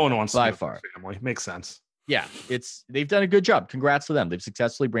 No one wants by to far. Family makes sense. Yeah, they've done a good job. Congrats to them. They've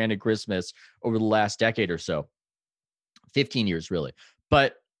successfully branded Christmas over the last decade or so, 15 years really.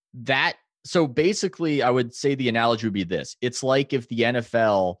 But so basically, I would say the analogy would be this: it's like if the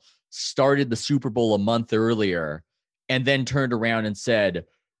NFL started the Super Bowl a month earlier and then turned around and said,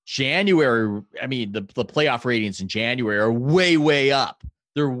 January, I mean, the playoff ratings in January are way up.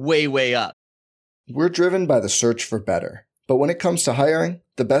 They're way up. We're driven by the search for better. But when it comes to hiring,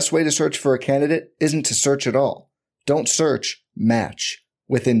 the best way to search for a candidate isn't to search at all. Don't search, match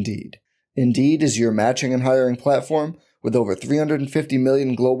with Indeed. Indeed is your matching and hiring platform with over 350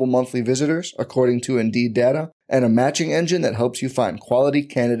 million global monthly visitors, according to Indeed data, and a matching engine that helps you find quality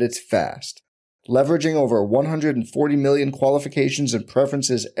candidates fast. Leveraging over 140 million qualifications and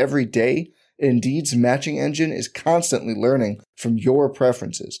preferences every day, Indeed's matching engine is constantly learning from your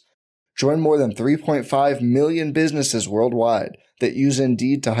preferences. Join more than 3.5 million businesses worldwide that use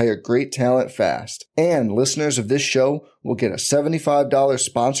Indeed to hire great talent fast. And listeners of this show will get a $75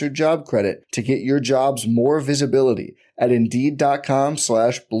 sponsored job credit to get your jobs more visibility at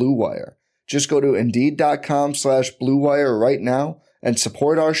Indeed.com/Blue Wire. Just go to Indeed.com/Blue Wire right now and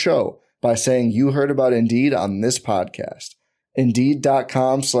support our show by saying you heard about Indeed on this podcast.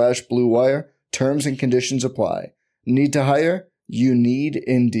 Indeed.com/Blue Wire. Terms and conditions apply. Need to hire? You need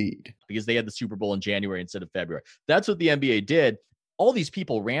Indeed. Because they had the Super Bowl in January instead of February. That's what the NBA did. All these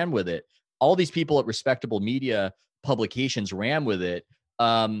people ran with it. All these people at respectable media publications ran with it.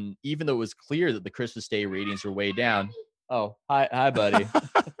 Even though it was clear that the Christmas Day ratings were way down. Oh, hi, buddy.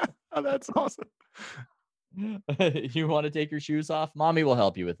 Oh, that's awesome. You want to take your shoes off? Mommy will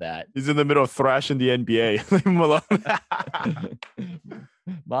help you with that. He's in the middle of thrashing the NBA. Leave him alone.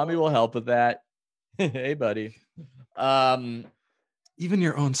 Mommy will help with that. Hey, buddy. Even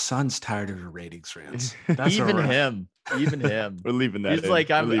your own son's tired of your ratings rants. Even him. We're leaving that. He's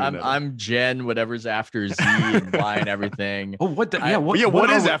like, I'm Jen, whatever's after Z and Y and everything. Oh, what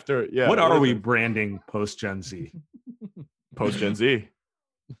are we branding post Gen Z? Post Gen Z.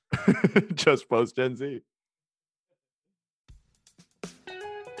 Just post Gen Z.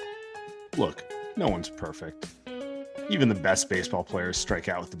 Look, no one's perfect. Even the best baseball players strike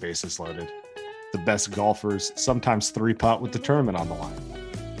out with the bases loaded. The best golfers sometimes three-putt with the tournament on the line.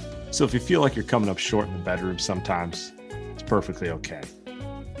 So if you feel like you're coming up short in the bedroom sometimes, it's perfectly okay.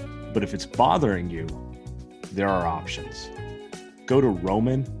 But if it's bothering you, there are options. Go to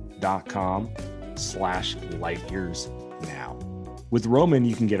Roman.com/lightyears now. With Roman,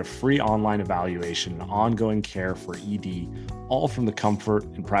 you can get a free online evaluation and ongoing care for ED, all from the comfort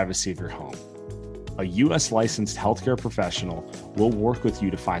and privacy of your home. A U.S. licensed healthcare professional will work with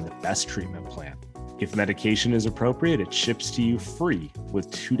you to find the best treatment plan. If medication is appropriate, it ships to you free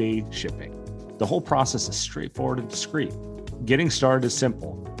with 2-day shipping. The whole process is straightforward and discreet. Getting started is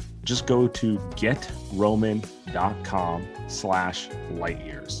simple. Just go to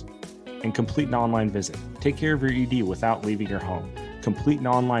getroman.com/lightyears and complete an online visit. Take care of your ED without leaving your home. Complete an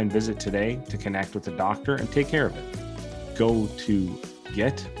online visit today to connect with a doctor and take care of it. Go to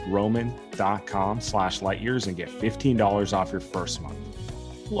getroman.com/lightyears and get $15 off your first month.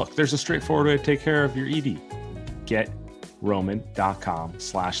 Look, there's a straightforward way to take care of your ED.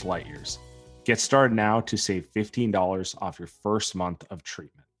 Getroman.com/lightyears. Get started now to save $15 off your first month of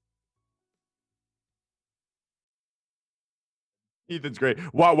treatment. Ethan's great.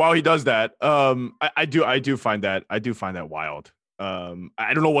 While he does that, I do find that wild.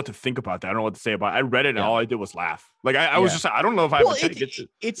 I don't know what to think about that. I don't know what to say about it. I read it and all I did was laugh. Like I was just, I don't know if I would take it.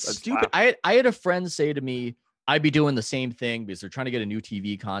 It's stupid. I had a friend say to me, I'd be doing the same thing because they're trying to get a new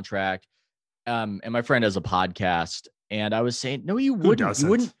TV contract. And my friend has a podcast, and I was saying, no, you wouldn't. You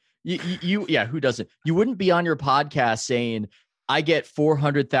wouldn't. Who doesn't? You wouldn't be on your podcast saying, I get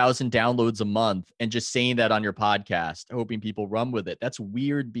 400,000 downloads a month, and just saying that on your podcast, hoping people run with it. That's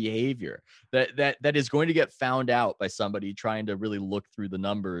weird behavior. That is going to get found out by somebody trying to really look through the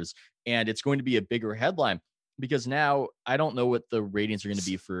numbers, and it's going to be a bigger headline. Because now I don't know what the ratings are going to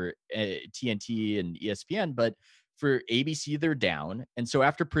be for TNT and ESPN, but for ABC, they're down. And so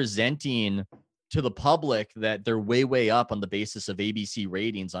after presenting to the public that they're way up on the basis of ABC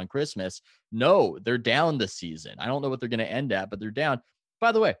ratings on Christmas, no, they're down this season. I don't know what they're going to end at, but they're down.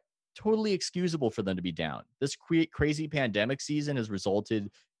 By the way, totally excusable for them to be down. This crazy pandemic season has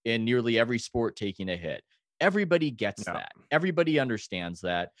resulted in nearly every sport taking a hit. Everybody gets that. Everybody understands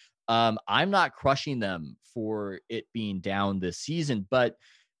that. I'm not crushing them for it being down this season, but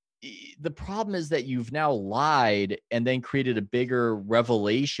the problem is that you've now lied and then created a bigger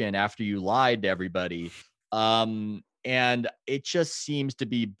revelation after you lied to everybody. And it just seems to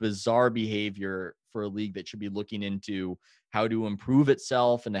be bizarre behavior for a league that should be looking into how to improve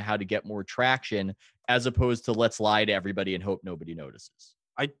itself and how to get more traction, as opposed to let's lie to everybody and hope nobody notices.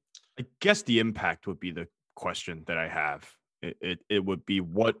 I guess the impact would be the question that I have. It would be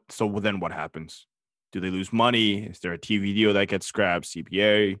so then what happens? Do they lose money? Is there a TV deal that gets scrapped?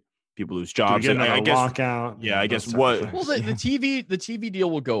 CPA? People lose jobs? And I guess lockout. Yeah, I guess what? Well, the TV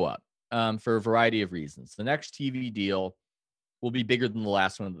deal will go up for a variety of reasons. The next TV deal will be bigger than the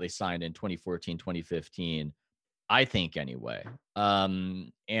last one that they signed in 2014, 2015, I think anyway.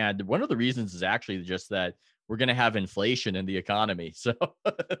 And one of the reasons is actually just that we're going to have inflation in the economy. So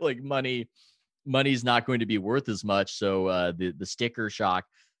like money's not going to be worth as much. So the sticker shock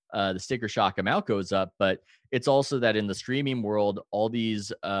amount goes up. But it's also that in the streaming world, all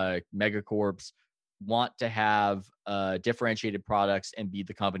these megacorps want to have differentiated products and be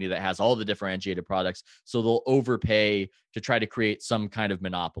the company that has all the differentiated products. So they'll overpay to try to create some kind of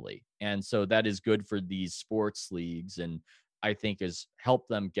monopoly. And so that is good for these sports leagues, and I think has helped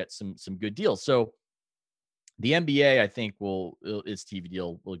them get some good deals. So the NBA, I think, its TV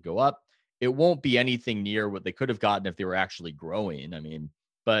deal will go up. It won't be anything near what they could have gotten if they were actually growing. I mean,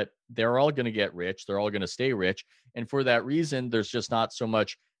 but they're all going to get rich. They're all going to stay rich. And for that reason, there's just not so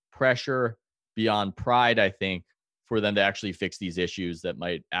much pressure beyond pride, I think, for them to actually fix these issues that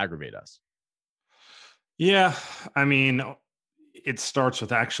might aggravate us. Yeah. I mean, it starts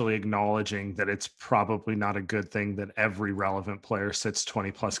with actually acknowledging that it's probably not a good thing that every relevant player sits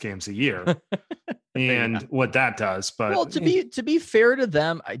 20 plus games a year. And what that does. But well, to be fair to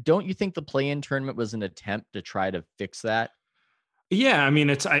them, don't you think the play-in tournament was an attempt to try to fix that? Yeah, I mean,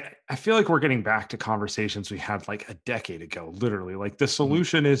 I feel like we're getting back to conversations we had like a decade ago, literally. Like the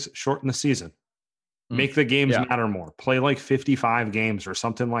solution is shorten the season, make the games matter more, play like 55 games or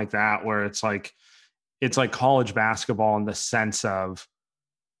something like that, where it's like college basketball in the sense of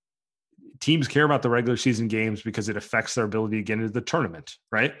teams care about the regular season games because it affects their ability to get into the tournament,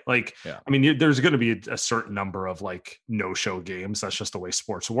 right? Like, I mean, there's going to be a certain number of like no-show games. That's just the way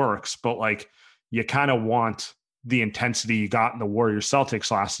sports works. But like, you kind of want the intensity you got in the Warriors Celtics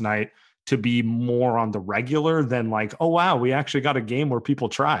last night to be more on the regular than like, oh, wow, we actually got a game where people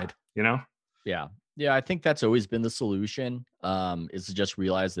tried, you know? Yeah. Yeah. I think that's always been the solution, is to just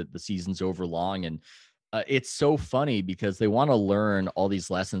realize that the season's over long. And it's so funny because they want to learn all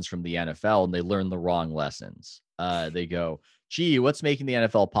these lessons from the NFL and they learn the wrong lessons. They go, gee, what's making the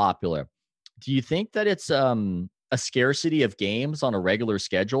NFL popular? Do you think that it's a scarcity of games on a regular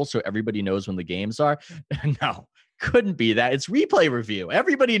schedule so everybody knows when the games are? No, couldn't be that. It's replay review.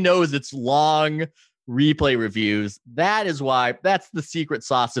 Everybody knows it's long replay reviews. That is why that's the secret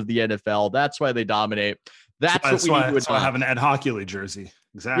sauce of the NFL. That's why they dominate. That's what we would have an Ed Hockley jersey.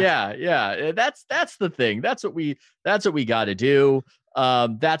 Exactly. Yeah. That's the thing. That's what we got to do.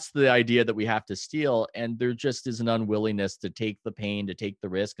 That's the idea that we have to steal. And there just is an unwillingness to take the pain, to take the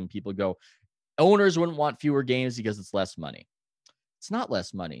risk. And people go, owners wouldn't want fewer games because it's less money. It's not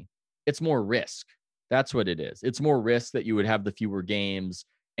less money. It's more risk. That's what it is. It's more risk that you would have the fewer games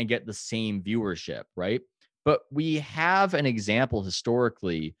and get the same viewership, right? But we have an example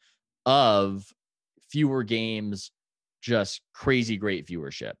historically of fewer games, just crazy great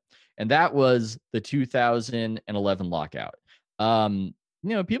viewership. And that was the 2011 lockout.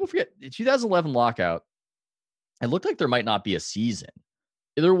 People forget the 2011 lockout. It looked like there might not be a season.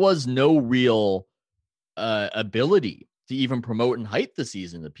 There was no real ability to even promote and hype the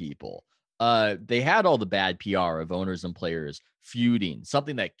season to people. they had all the bad PR of owners and players feuding,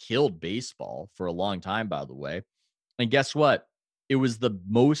 something that killed baseball for a long time, by the way. And guess what? It was the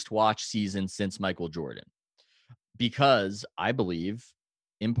most watched season since Michael Jordan, because I believe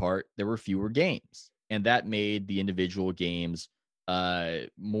in part there were fewer games, and that made the individual games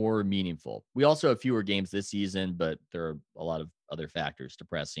more meaningful. We also have fewer games this season, but there are a lot of other factors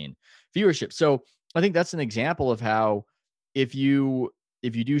depressing viewership. So I think that's an example of how if you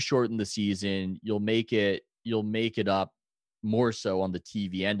do shorten the season, you'll make it up more so on the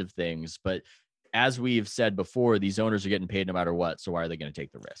TV end of things. But as we've said before, these owners are getting paid no matter what. So why are they going to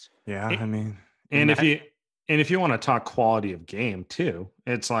take the risk? Yeah, I mean, and if you want to talk quality of game too,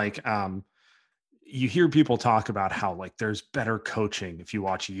 it's like you hear people talk about how like there's better coaching if you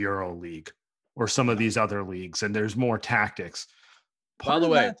watch Euro League or some of these other leagues, and there's more tactics. By the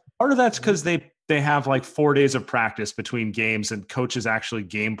way, part of that's because they have like 4 days of practice between games, and coaches actually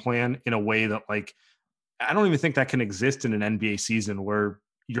game plan in a way that like I don't even think that can exist in an NBA season where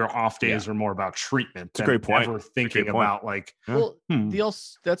your off days are more about treatment. That's a great point. Ever thinking about like, well,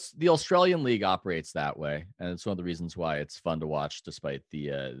 that's the Australian league operates that way, and it's one of the reasons why it's fun to watch, despite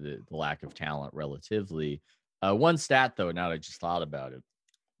the lack of talent relatively. One stat though, now that I just thought about it,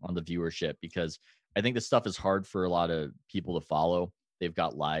 on the viewership, because I think this stuff is hard for a lot of people to follow. They've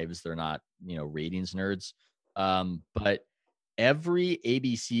got lives; they're not ratings nerds. But every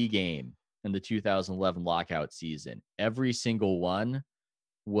ABC game in the 2011 lockout season, every single one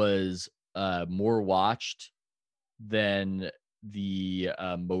was more watched than the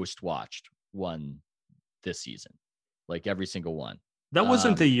most watched one this season. Like every single one. That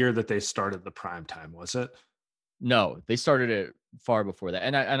wasn't the year that they started the prime time, was it? No, they started it far before that.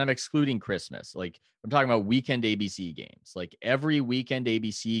 And I'm excluding Christmas. Like I'm talking about weekend ABC games. Like every weekend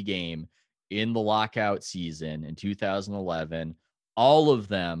ABC game in the lockout season in 2011, all of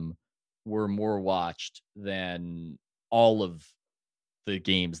them were more watched than all of the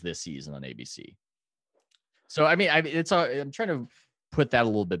games this season on ABC. So I mean, I'm trying to put that a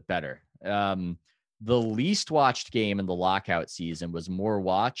little bit better. The least watched game in the lockout season was more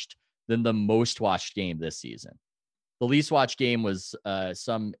watched than the most watched game this season. The least watched game was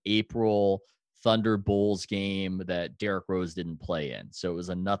some April Thunder Bulls game that Derrick Rose didn't play in. So it was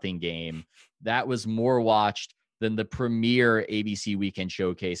a nothing game. That was more watched than the premier ABC weekend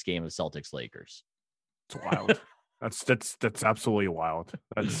showcase game of Celtics Lakers. It's wild. That's absolutely wild.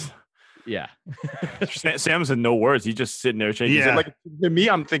 That's yeah. Sam's in no words. He's just sitting there shaking. Yeah. Like to me,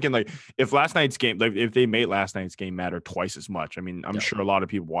 I'm thinking like if last night's game, like if they made last night's game matter twice as much. I mean, I'm sure a lot of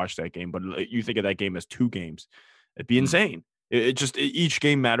people watched that game, but you think of that game as 2 games, it'd be insane. Each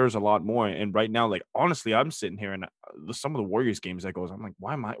game matters a lot more. And right now, like honestly, I'm sitting here and some of the Warriors games that goes, I'm like,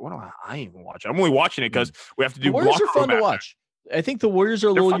 what am I even watching? I'm only watching it because we have to do. The Warriors are fun to watch. I think the Warriors are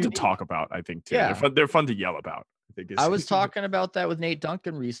a little fun to talk about. I think too. Yeah. They're fun to yell about. I was talking about that with Nate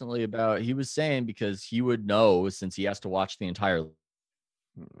Duncan recently. He was saying because he would know since he has to watch the entire.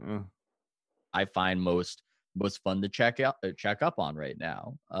 I find most fun to check up on right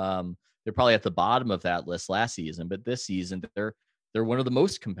now. They're probably at the bottom of that list last season, but this season they're one of the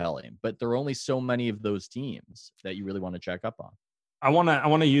most compelling. But there are only so many of those teams that you really want to check up on. I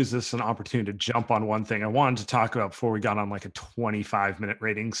want to use this as an opportunity to jump on one thing I wanted to talk about before we got on like a 25-minute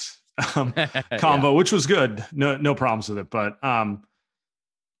ratings combo, which was good. No problems with it. But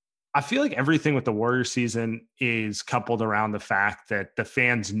I feel like everything with the Warriors season is coupled around the fact that the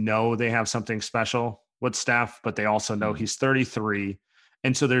fans know they have something special with Steph, but they also know he's 33.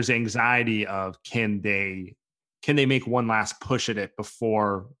 And so there's anxiety of can they make one last push at it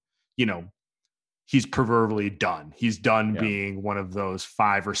before, he's proverbially done. He's done being one of those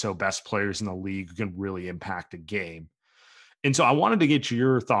 5 or so best players in the league who can really impact a game. And so I wanted to get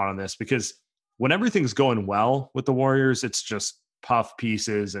your thought on this because when everything's going well with the Warriors, it's just puff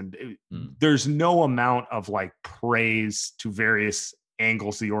pieces and there's no amount of like praise to various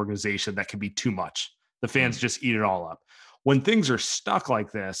angles of the organization that can be too much. The fans just eat it all up. When things are stuck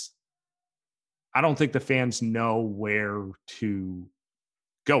like this, I don't think the fans know where to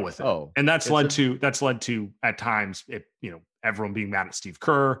go with it. And that's led to at times everyone being mad at Steve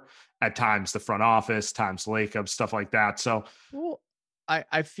Kerr, at times the front office, times Lacob, stuff like that. So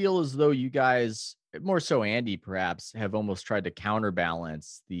I feel as though you guys, more so Andy perhaps, have almost tried to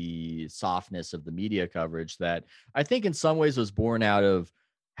counterbalance the softness of the media coverage that I think in some ways was born out of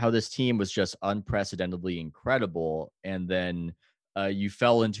how this team was just unprecedentedly incredible. And then you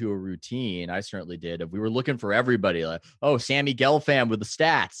fell into a routine. I certainly did. We were looking for everybody like, oh, Sammy Gelfand with the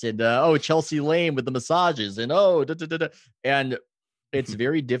stats and Chelsea Lane with the massages and and it's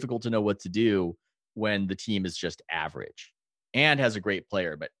very difficult to know what to do when the team is just average. and has a great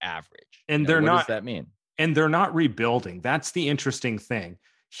player, but average. And what does that mean? And they're not rebuilding. That's the interesting thing.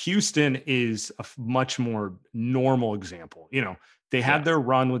 Houston is a much more normal example. They had their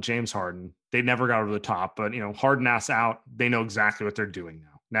run with James Harden. They never got over the top, but Harden ass out. They know exactly what they're doing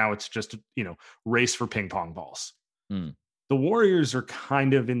now. Now it's just, race for ping pong balls. The Warriors are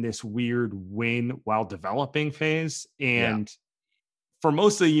kind of in this weird win while developing phase. And for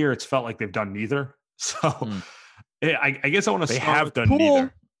most of the year, it's felt like they've done neither. So I guess I want to They start have with done Poole.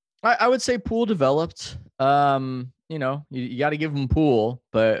 neither. I would say Poole developed. You got to give him Poole,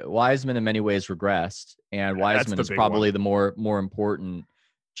 but Wiseman in many ways regressed. And Wiseman is probably the more important,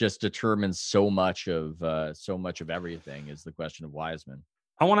 just determines so much of everything is the question of Wiseman.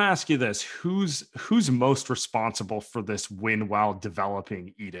 I want to ask you this: who's most responsible for this win while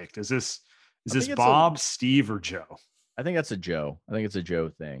developing edict? Is this Bob, Steve, or Joe? I think that's a Joe. I think it's a Joe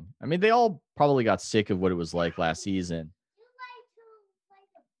thing. I mean, they all probably got sick of what it was like last season.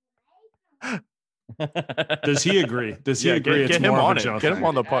 Does he agree? Does he agree? Get him on it. Get him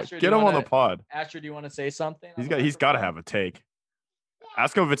on the pod. Get him on the pod. Asher, do you want to say something? He's got to have a take.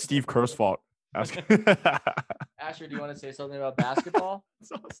 Ask him if it's Steve Kerr's fault. Ask him. Asher, do you want to say something about basketball?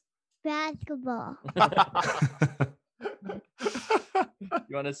 Basketball.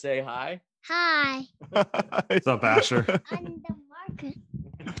 You want to say hi? Hi. What's up, Asher? I'm the Marcus.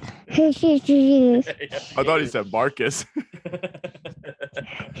 I thought he said Marcus.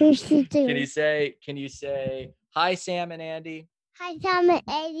 Can you say hi, Sam and Andy? Hi, Sam and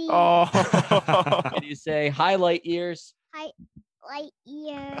Eddie. Oh. Can you say hi, light years? Hi, light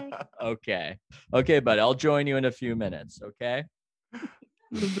years. Okay, bud. I'll join you in a few minutes. Okay.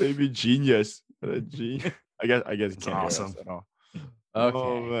 Baby genius. I guess it's awesome. Okay.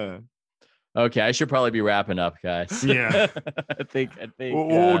 Oh man. Okay, I should probably be wrapping up, guys. Yeah. I think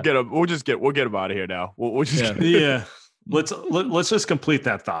We'll get him. We'll get him out of here now. We'll just yeah. Let's just complete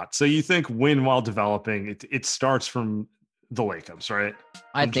that thought. So you think win while developing? It starts from the Lakers, right?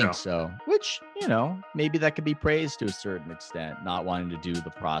 I think so. Which maybe that could be praised to a certain extent. Not wanting to do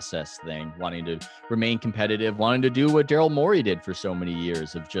the process thing, wanting to remain competitive, wanting to do what Daryl Morey did for so many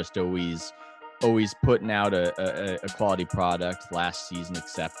years of just always putting out a quality product. Last season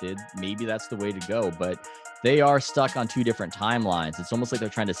accepted. Maybe that's the way to go, but they are stuck on two different timelines. It's almost like they're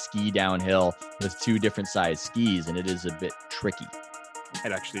trying to ski downhill with two different size skis, and it is a bit tricky.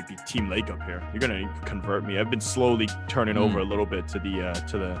 I'd actually be Team Lake up here. You're gonna convert me. I've been slowly turning over a little bit to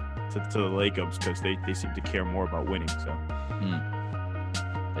the Lakers because they seem to care more about winning. So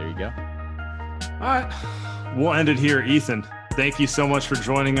there you go. All right, we'll end it here. Ethan, thank you so much for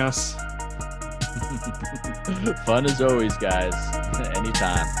joining us. Fun as always, guys.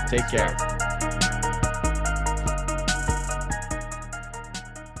 Anytime. Take care.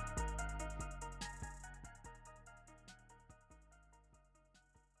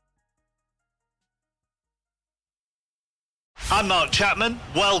 I'm Mark Chapman.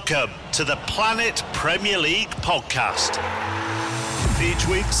 Welcome to the Planet Premier League podcast. Each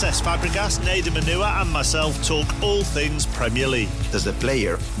week, Cesc Fabregas, Nader Manua and myself talk all things Premier League. As a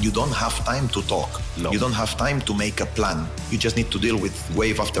player, you don't have time to talk. No. You don't have time to make a plan. You just need to deal with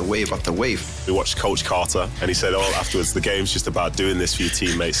wave after wave after wave. We watched Coach Carter and he said, afterwards, the game's just about doing this for your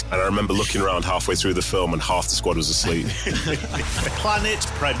teammates. And I remember looking around halfway through the film and half the squad was asleep. Planet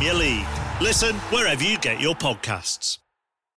Premier League. Listen wherever you get your podcasts.